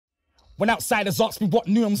When outsiders ask me what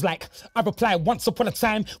Newham's like, I reply, once upon a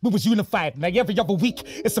time, we was unified. Now every other week,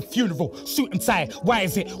 it's a funeral, suit and tie. Why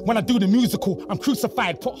is it, when I do the musical, I'm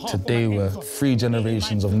crucified? Today we're 3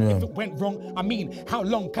 generations of Newham. If it went wrong, I mean, how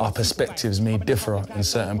long can Our perspectives may differ in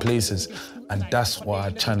certain places, and that's what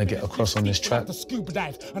I'm trying to get across on this track. This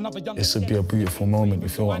would be a beautiful moment, you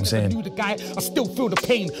feel what I'm saying? I still feel the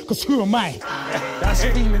pain, because who am I? That's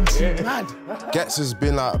feeling too mad. Ghetts has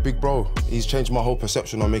been like a big bro. He's changed my whole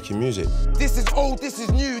perception on making music. This is old, this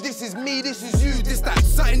is new, this is me, this is you, this that's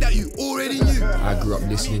something that you already knew. I grew up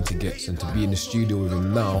listening to Ghetts, and to be in the studio with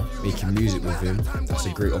him now, making music with him, that's a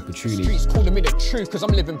great opportunity. Streets calling me the truth, because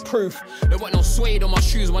I'm living proof. There wasn't no suede on my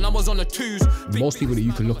shoes when I was on the twos. Most people that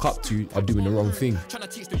you can look up to are doing the wrong thing.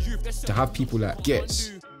 To have people like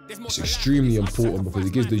Ghetts, it's extremely important because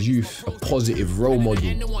it gives the youth a positive role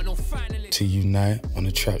model. To unite on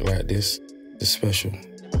a track like this is special.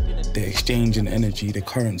 The exchange in energy, the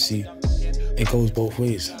currency, it goes both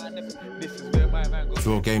ways. If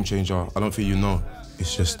you're a game changer, I don't think you know.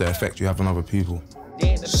 It's just the effect you have on other people.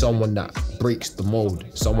 Someone that breaks the mold,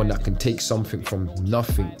 someone that can take something from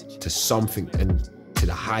nothing to something and to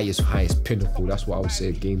the highest pinnacle. That's what I would say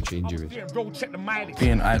a game changer is.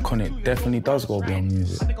 Being iconic definitely does go beyond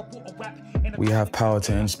music. We have power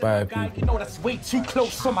to inspire people. You know that's way too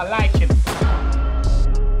close for my liking.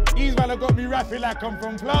 These man have got me rapping like I'm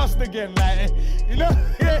from Blast again, like, you know,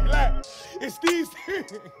 like, it's these.